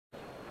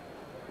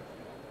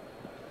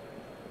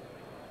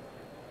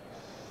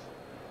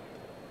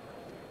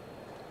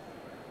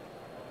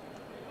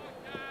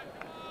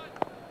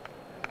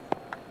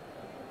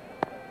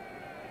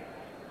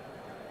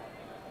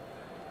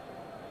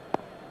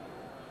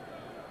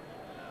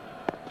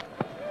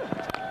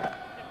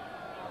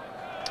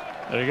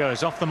There he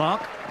goes, off the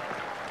mark.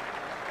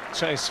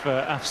 Chase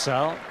for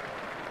Afzal.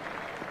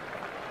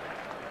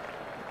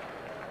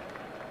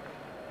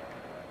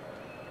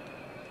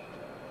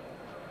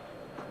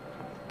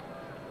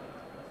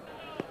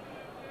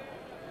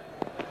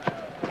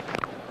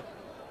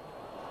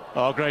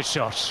 Oh, great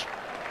shot.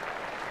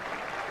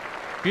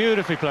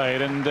 Beautifully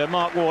played, and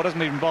Mark Waugh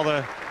doesn't even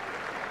bother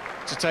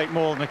to take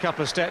more than a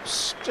couple of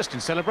steps, just in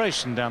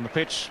celebration down the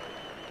pitch.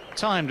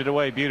 Timed it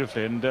away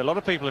beautifully, and a lot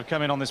of people have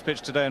come in on this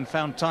pitch today and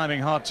found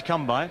timing hard to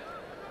come by.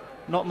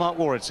 Not Mark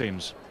Waugh, it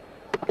seems.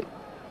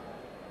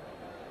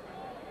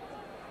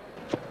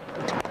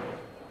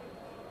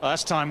 Oh,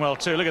 that's timed well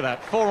too, look at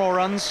that, 4 more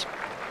runs.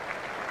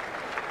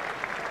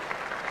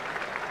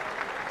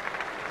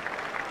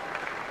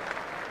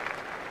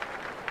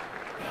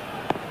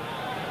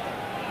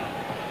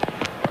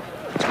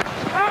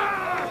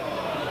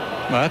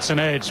 Well, that's an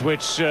edge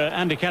which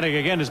Andy Caddick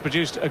again has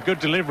produced a good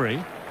delivery,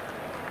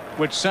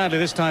 which sadly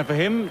this time for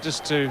him,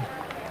 just to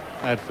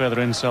add further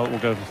insult, will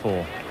go for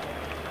 4.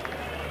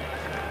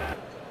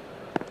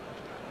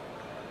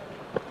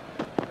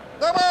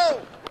 No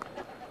ball!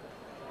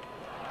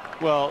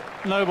 Well,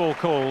 no ball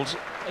called.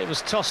 It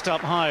was tossed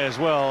up high as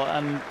well,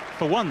 and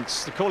for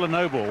once the call of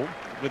no ball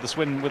with the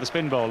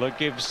spin bowler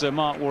gives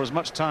Mark Waugh as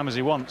much time as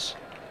he wants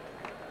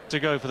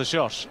to go for the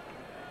shot.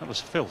 That was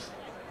filth.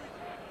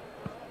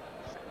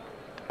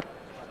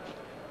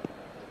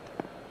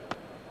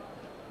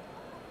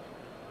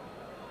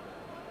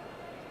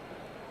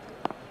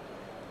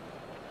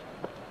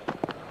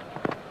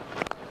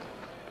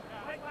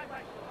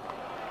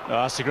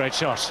 Oh, that's a great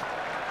shot.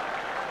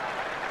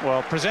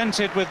 Well,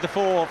 presented with the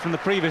 4 from the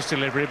previous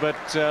delivery, but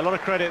a lot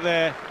of credit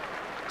there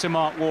to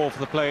Mark Waugh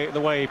for the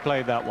way he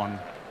played that one.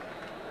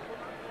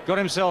 Got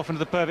himself into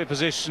the perfect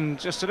position,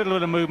 just a little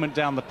bit of movement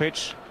down the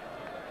pitch,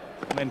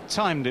 and then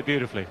timed it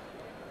beautifully.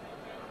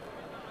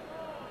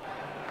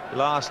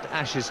 Last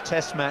Ashes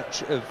Test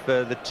match of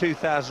the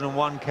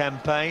 2001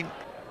 campaign.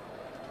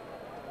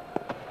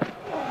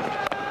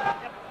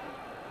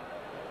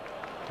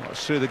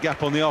 That's through the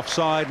gap on the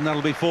offside, and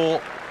that'll be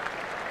 4.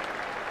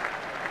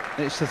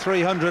 It's the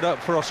 300 up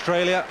for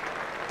Australia.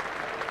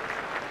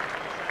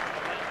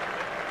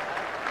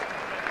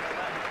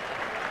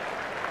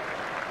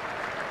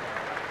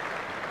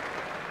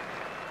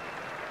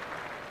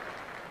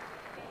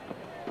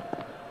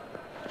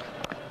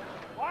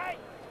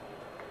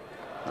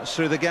 That's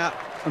through the gap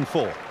and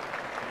 4.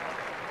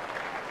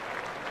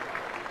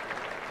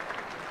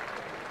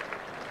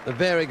 A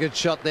very good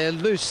shot there,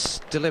 loose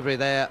delivery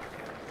there.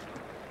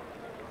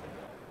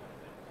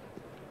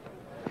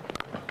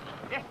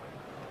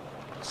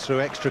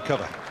 Through extra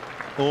cover.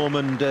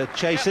 Ormond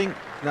chasing.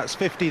 That's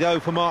 50 though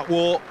for Mark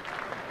Waugh.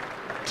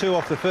 2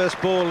 off the first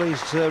ball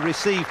he's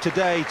received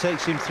today,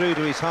 takes him through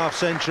to his half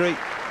century,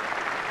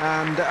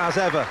 and as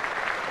ever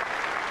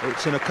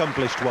it's an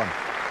accomplished one.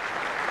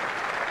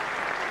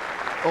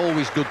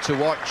 Always good to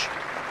watch.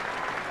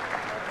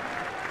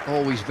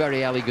 Always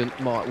very elegant,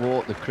 Mark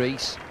Waugh at the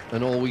crease,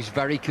 and always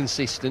very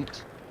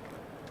consistent.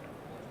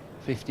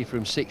 50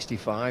 from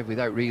 65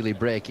 without really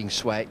breaking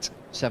sweat.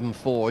 7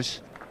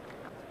 4s.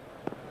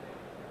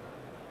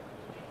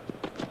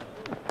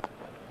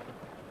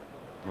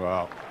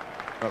 Well,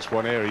 that's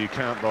one area you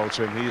can't bowl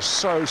to him. He is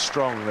so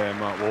strong there,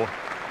 Mark Waugh.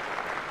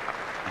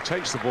 He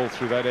takes the ball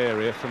through that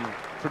area from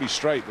pretty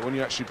straight, but when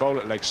you actually bowl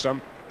at leg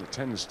stump, it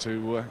tends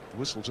to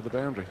whistle to the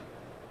boundary.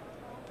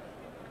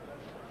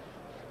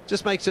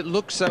 Just makes it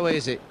look so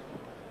easy.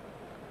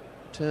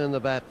 Turn the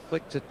bat,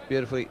 flicked it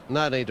beautifully.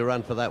 No need to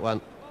run for that one.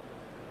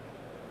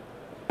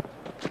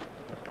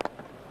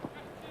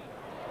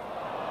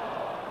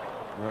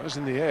 Well, it was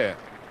in the air.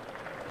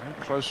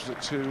 How close was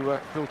it to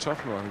Phil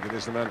Tufnell? I think it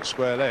is the man at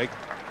square leg.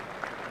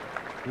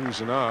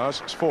 Who's an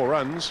ours? It's 4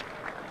 runs.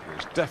 It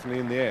was definitely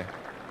in the air.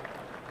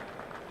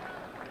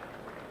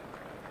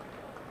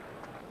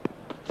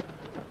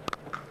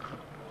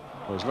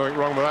 Well, there's nothing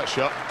wrong with that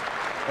shot.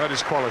 That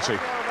is quality.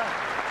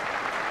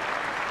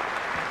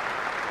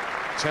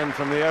 10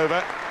 from the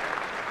over.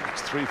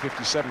 It's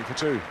 357 for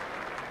 2.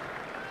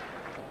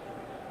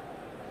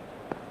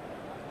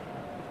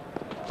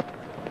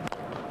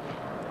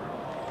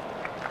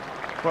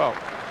 Well,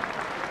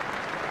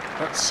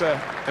 that's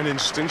an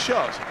interesting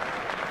shot.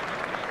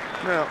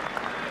 Now,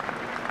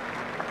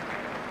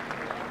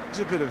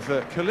 there's a bit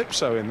of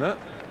calypso in that.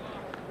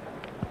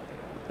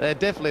 There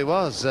definitely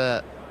was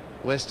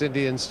West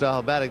Indian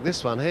style batting.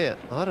 This one here,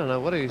 I don't know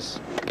what he's...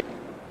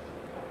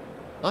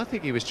 I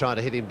think he was trying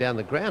to hit him down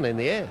the ground in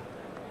the air.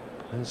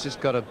 And it's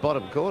just got a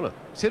bottom corner.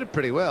 He's hit it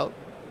pretty well.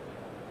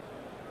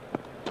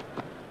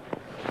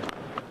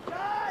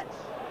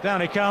 Down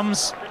he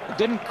comes.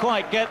 Didn't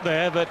quite get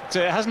there, but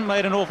hasn't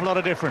made an awful lot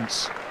of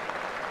difference.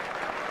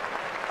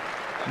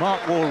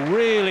 Mark Waugh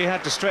really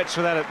had to stretch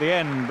for that at the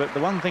end, but the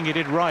one thing he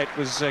did right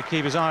was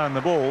keep his eye on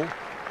the ball,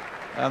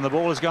 and the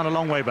ball has gone a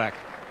long way back.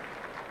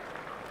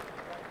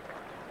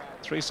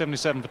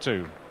 377 for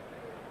 2.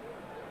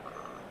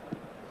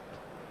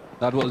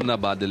 That wasn't a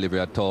bad delivery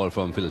at all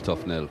from Phil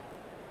Tufnell.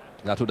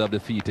 That would have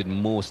defeated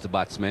most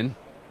batsmen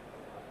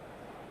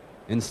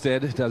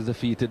Instead, it has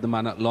defeated the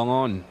man at long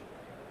on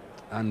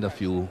and a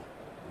few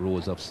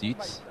rows of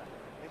seats.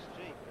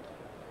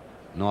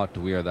 Not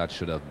where that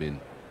should have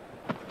been.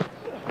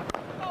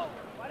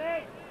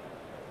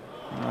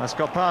 That's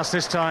got past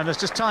this time. That's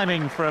just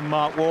timing from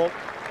Mark Waugh.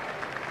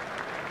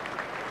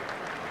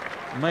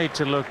 Made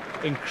to look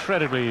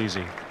incredibly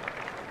easy.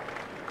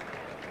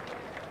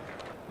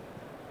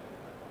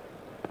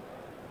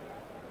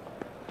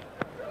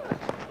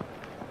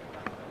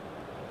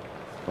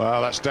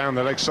 Well, that's down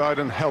the leg side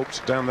and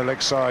helped down the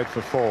leg side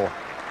for 4.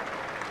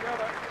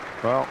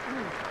 Well,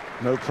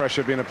 no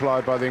pressure being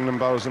applied by the England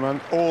bowlers at the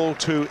moment. All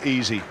too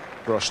easy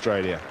for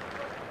Australia.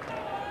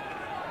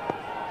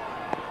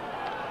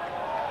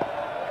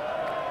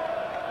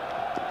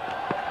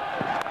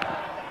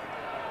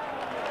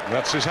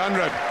 That's his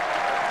 100.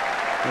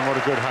 And what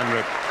a good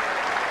 100.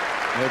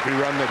 Every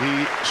run that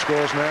he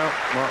scores now,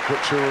 Mark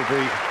Butcher will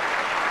be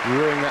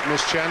ruining that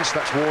missed chance.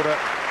 That's water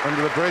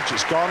under the bridge.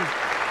 It's gone.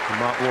 And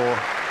Mark Waugh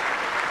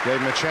gave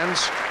him a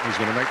chance. He's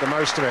going to make the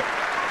most of it.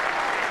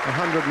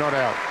 100 not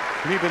out.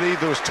 Can you believe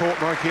there was talk,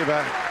 Mikey,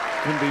 about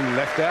him being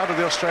left out of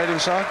the Australian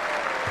side?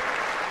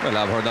 Well,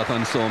 I've heard that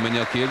on so many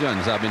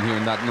occasions. I've been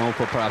hearing that now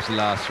for perhaps the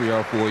last 3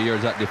 or 4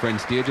 years at different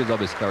stages of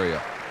his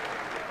career.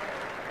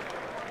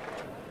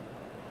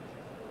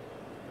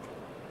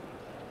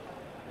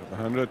 The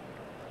 100.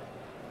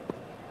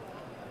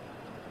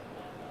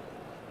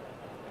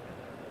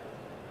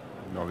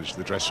 Acknowledge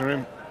the dressing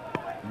room.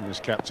 And his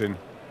captain,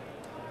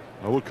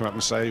 I would come up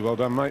and say, well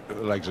done, mate, but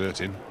the leg's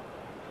hurting.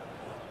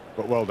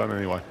 But well done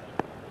anyway.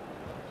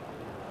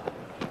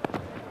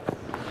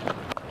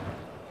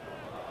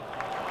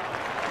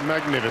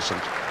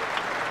 Magnificent.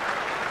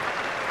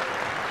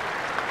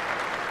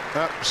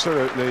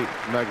 Absolutely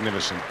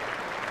magnificent.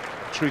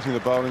 Treating the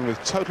bowling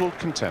with total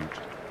contempt.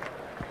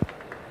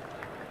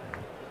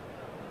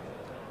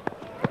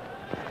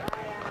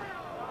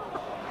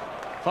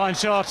 Fine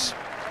shot.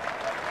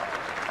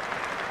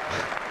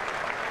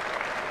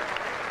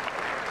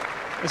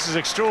 This is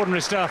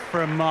extraordinary stuff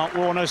from Mark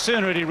Waugh. No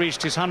sooner had he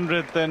reached his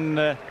 100 than,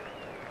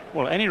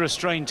 well, any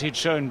restraint he'd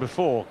shown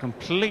before,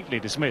 completely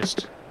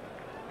dismissed.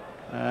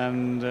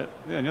 And the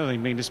other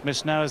thing being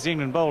dismissed now is the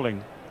England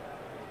bowling.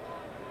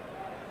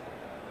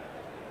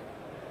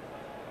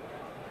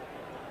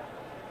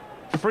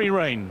 Free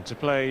rein to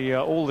play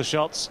all the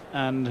shots,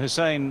 and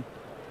Hussain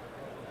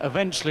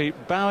eventually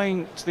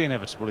bowing to the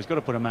inevitable. He's got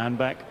to put a man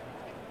back.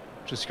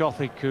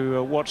 Trescothick,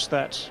 who watched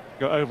that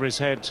go over his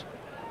head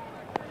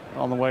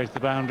on the way to the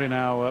boundary,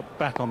 now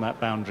back on that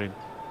boundary.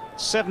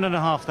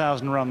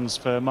 7,500 runs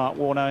for Mark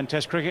Waugh now in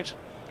Test cricket.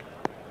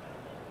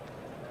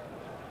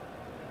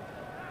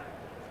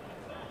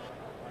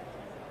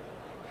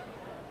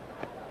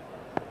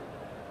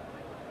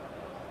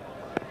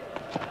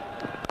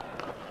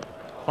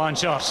 Fine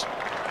shot.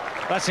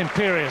 That's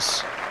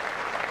imperious.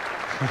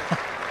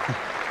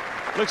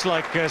 Looks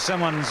like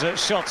someone's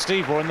shot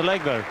Steve Waugh in the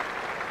leg, though.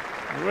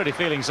 Already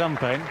feeling some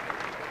pain.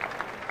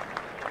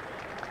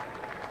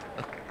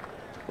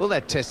 Well,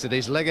 that tested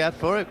his leg out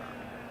for him.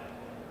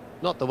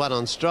 Not the one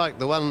on strike,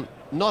 the one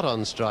not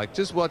on strike.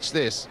 Just watch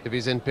this, if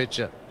he's in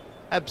picture.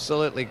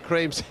 Absolutely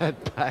creams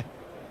that back.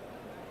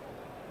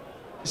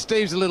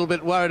 Steve's a little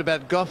bit worried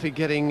about Goffey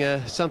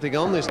getting something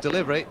on this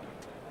delivery.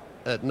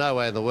 No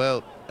way in the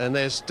world. And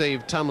there's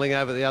Steve tumbling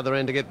over the other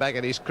end to get back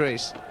at his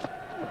crease.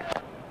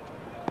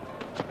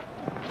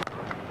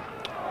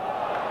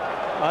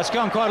 Well, it's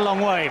gone quite a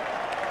long way.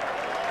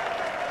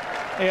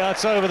 Yeah,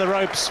 it's over the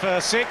ropes for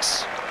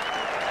 6.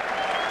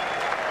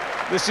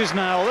 This is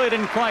now, although it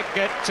didn't quite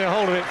get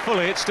hold of it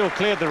fully, it still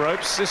cleared the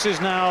ropes. This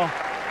is now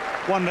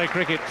one-day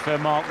cricket for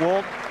Mark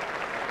Waugh.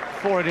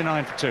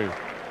 489 for 2.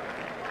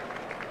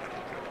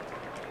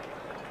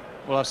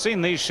 Well, I've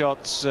seen these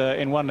shots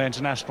in one-day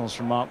internationals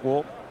from Mark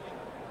Waugh.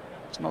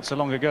 It's not so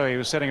long ago he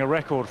was setting a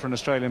record for an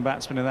Australian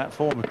batsman in that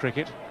form of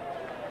cricket.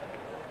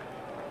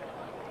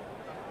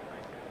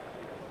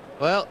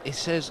 Well, he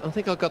says, I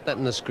think I got that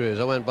in the screws.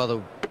 I won't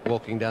bother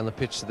walking down the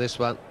pitch to this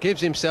one.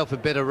 Gives himself a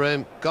bit of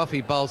room.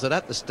 Goffey bowls it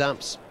at the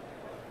stumps.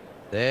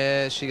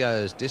 There she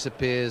goes,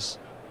 disappears.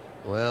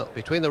 Well,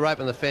 between the rope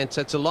and the fence,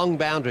 it's a long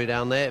boundary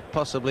down there,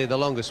 possibly the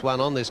longest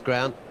one on this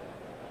ground.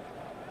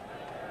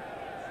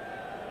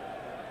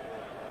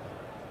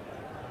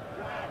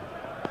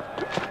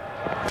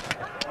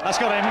 That's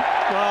got him.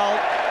 Well,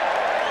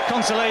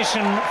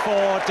 consolation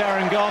for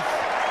Darren Gough.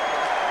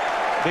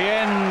 The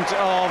end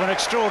of an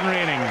extraordinary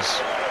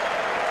innings.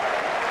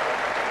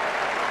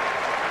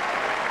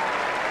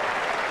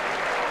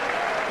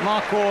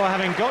 Mark Waugh,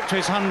 having got to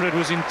his 100,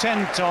 was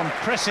intent on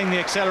pressing the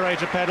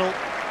accelerator pedal.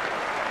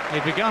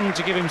 He'd begun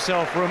to give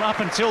himself room up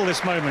until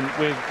this moment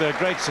with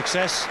great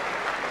success.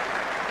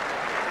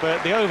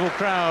 But the Oval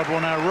crowd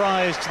will now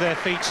rise to their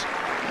feet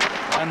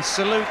and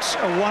salute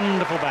a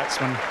wonderful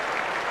batsman.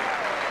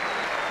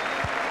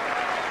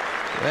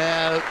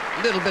 Well,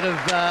 a little bit of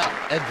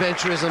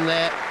adventurism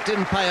there.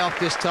 Didn't pay off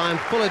this time.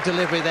 Full of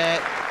delivery there.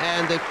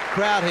 And the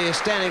crowd here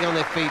standing on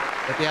their feet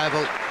at the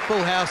Oval.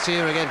 Full house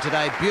here again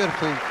today.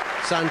 Beautiful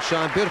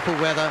sunshine, beautiful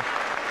weather.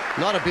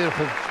 Not a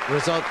beautiful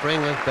result for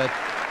England, but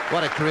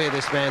what a career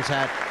this man's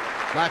had.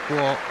 Like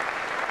Waugh,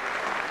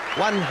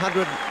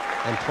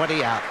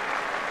 120 out.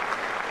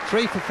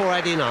 3 for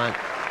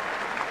 489.